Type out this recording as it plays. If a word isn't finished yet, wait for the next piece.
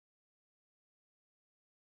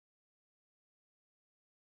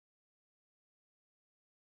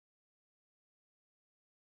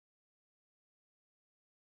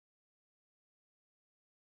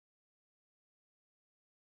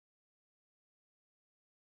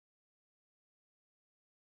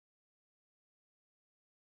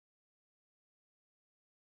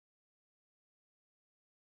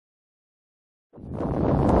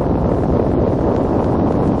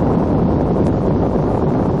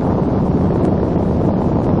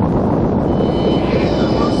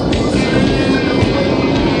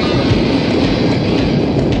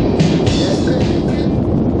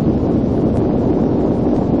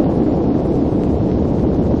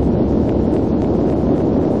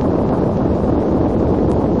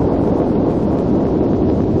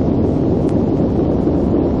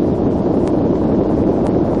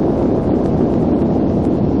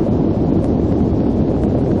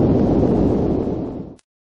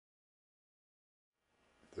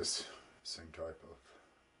This same type of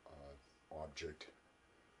object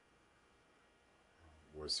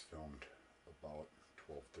was filmed about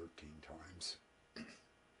 12, 13 times.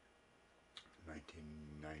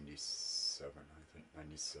 1997, I think,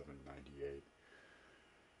 97, 98.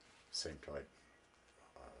 Same type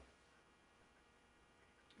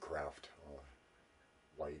craft,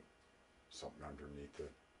 light, something underneath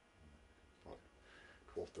it. About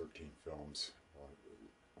 12, 13 films.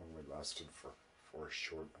 Only lasted for a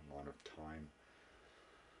short amount of time.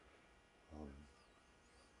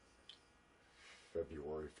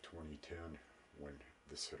 February of 2010, when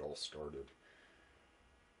this had all started,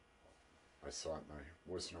 I saw it and I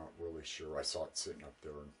was not really sure. I saw it sitting up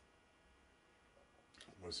there and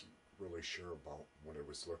wasn't really sure about what I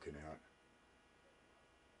was looking at.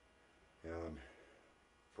 And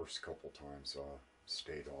first couple times I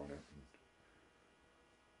stayed on it, and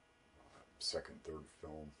second, third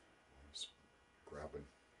film, I was grabbing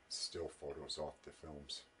still photos off the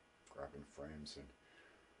films, grabbing frames, and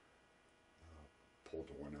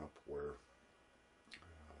pulled one up where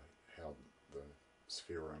had the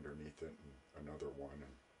sphere underneath it, and another one,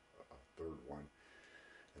 and a third one,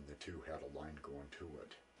 and the two had a line going to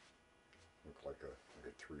it. Looked like a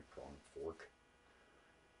three-pronged fork.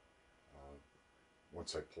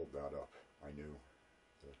 Once I pulled that up, I knew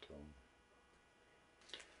that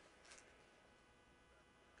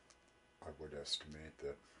I would estimate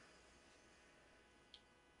that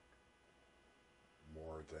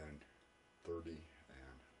more than 30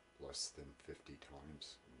 and less than 50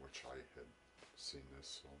 times in which I had seen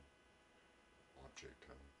this object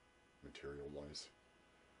materialize.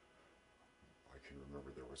 I can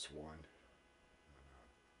remember there was one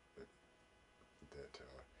that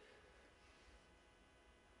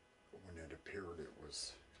when it appeared, it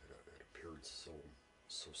appeared so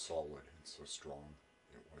solid and so strong.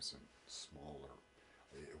 It wasn't small, or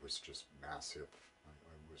it was just massive.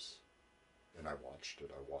 And I watched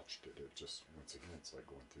it. It just, once again, it's like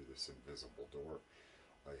going through this invisible door.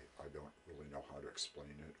 I don't really know how to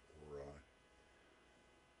explain it or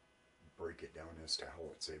break it down as to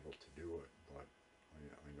how it's able to do it, but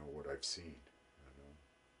I know what I've seen.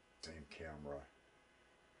 Same camera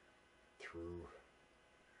through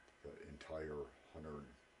the entire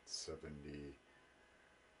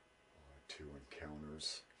 172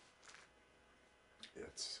 encounters.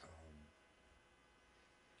 It's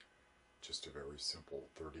just a very simple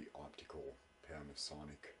 30 optical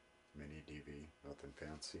Panasonic mini DV, nothing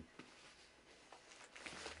fancy.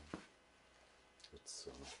 It's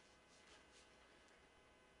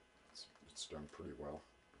done pretty well.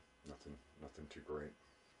 Nothing too great.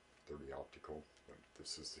 30 optical, but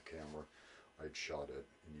this is the camera. I'd shot it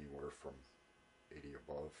anywhere from 80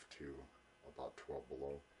 above to about 12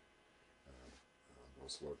 below.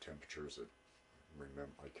 Those low temperatures that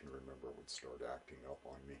I can remember would start acting up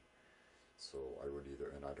on me. So I would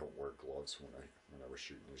either, and I don't wear gloves when I was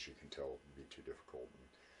shooting, as you can tell. It'd be too difficult. And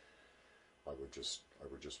I would just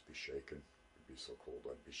be shaken. It'd be so cold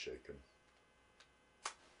I'd be shaken.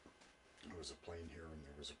 There was a plane here and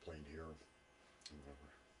there was a plane here, and the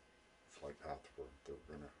flight path where they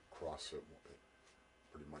were going to cross it at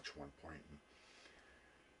pretty much one point, and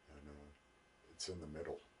it's in the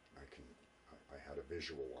middle. I had a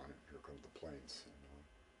visual on it. Here come the planes, and I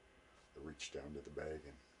reached down to the bag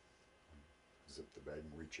and zip the bag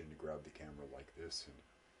and reach in to grab the camera like this, and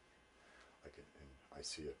I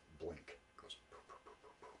see it blink. It goes poof, poof, poof,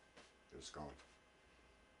 poof, poof. It was gone,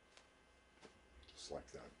 just like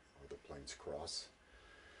that. The planes cross.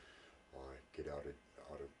 I get out of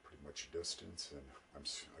pretty much distance, and I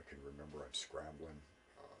can remember I'm scrambling,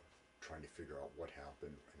 trying to figure out what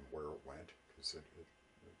happened and where it went, because it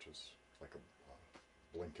just like a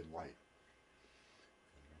blinking light.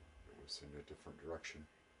 It was in a different direction.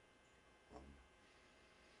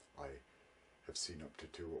 I have seen up to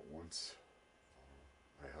two at once.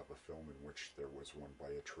 I have a film in which there was one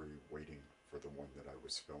by a tree waiting for the one that I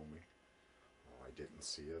was filming. I didn't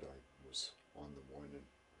see it. I was on the one and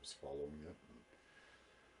was following it. And,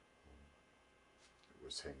 it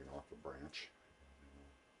was hanging off a branch,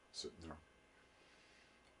 sitting there.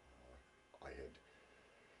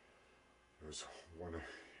 There was one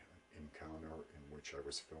encounter in which I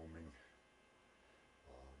was filming.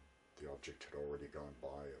 The object had already gone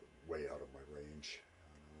by, way out of my range.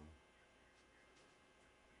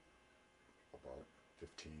 About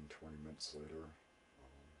 15-20 minutes later,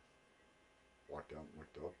 walked out and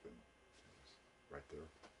looked up, and it was right there.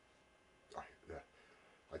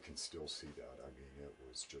 I can still see that. I mean, it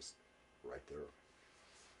was just right there.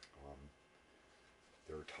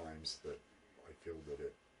 There are times that I feel that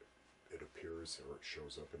it appears or it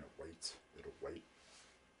shows up and it waits. It'll wait.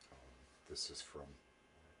 This is from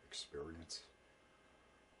experience.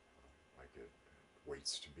 Like it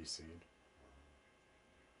waits to be seen.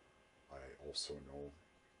 I also know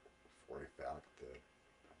for a fact that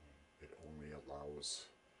it only allows,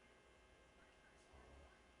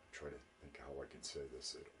 try to think how I can say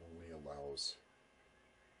this, it only allows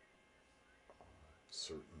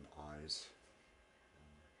certain eyes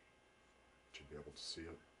to be able to see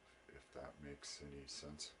it, if that makes any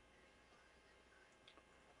sense.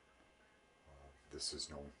 This is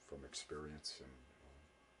known from experience, and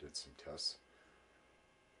did some tests.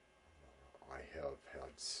 I have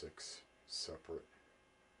had six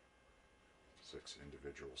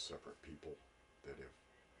individual separate people that have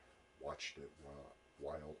watched it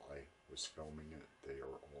while I was filming it. They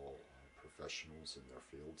are all professionals in their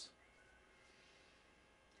fields.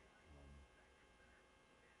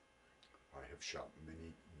 I have shot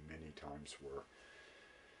many times where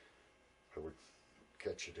I would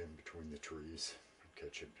catch it in between the trees,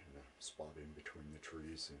 catch it in a spot in between the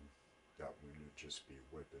trees, and that wind would just be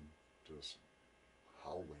whipping, just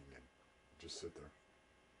howling, and just sit there.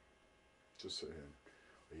 Just sit in.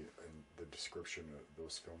 And the description of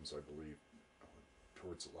those films, I believe,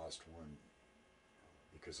 towards the last one,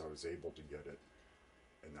 because I was able to get it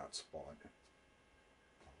in that spot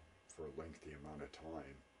for a lengthy amount of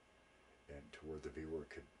time, and to where the viewer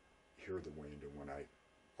could hear the wind, and when I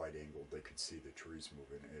wide angled they could see the trees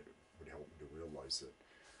moving, it would help me to realize that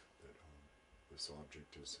this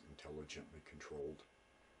object is intelligently controlled,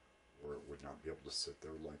 or it would not be able to sit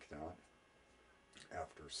there like that.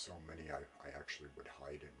 After so many, I actually would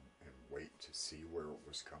hide and wait to see where it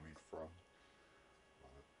was coming from.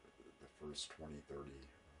 The first 20-30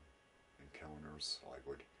 encounters, I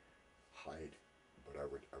would hide, but I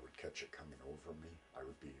would catch it coming over me. I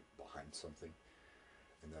would be behind something,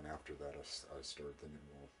 and then after that I started thinking,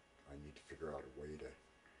 well, I need to figure out a way to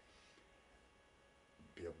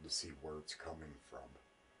be able to see where it's coming from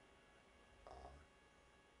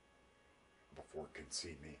before it can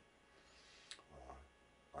see me.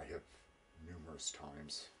 I have numerous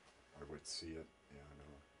times I would see it, and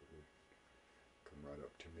it would come right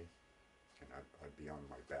up to me, and I'd be on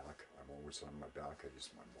my back. I'm always on my back. I use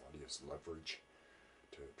my body as leverage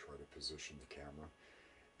to try to position the camera,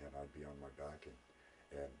 and I'd be on my back,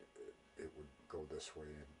 and it would go this way,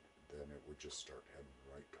 and then it would just start heading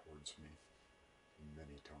right towards me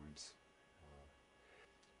many times.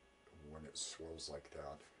 When it swells like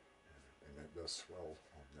that, and it does swell,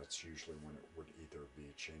 that's usually when it would either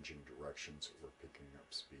be changing directions or picking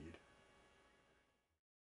up speed.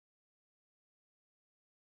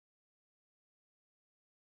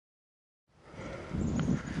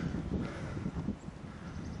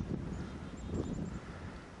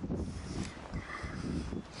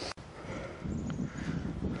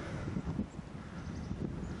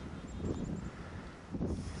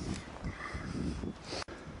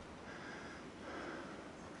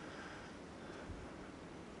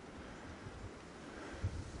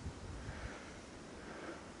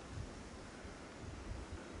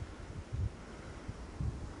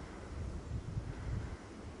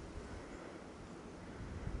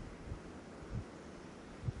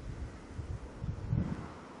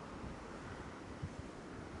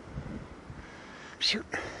 Shoot.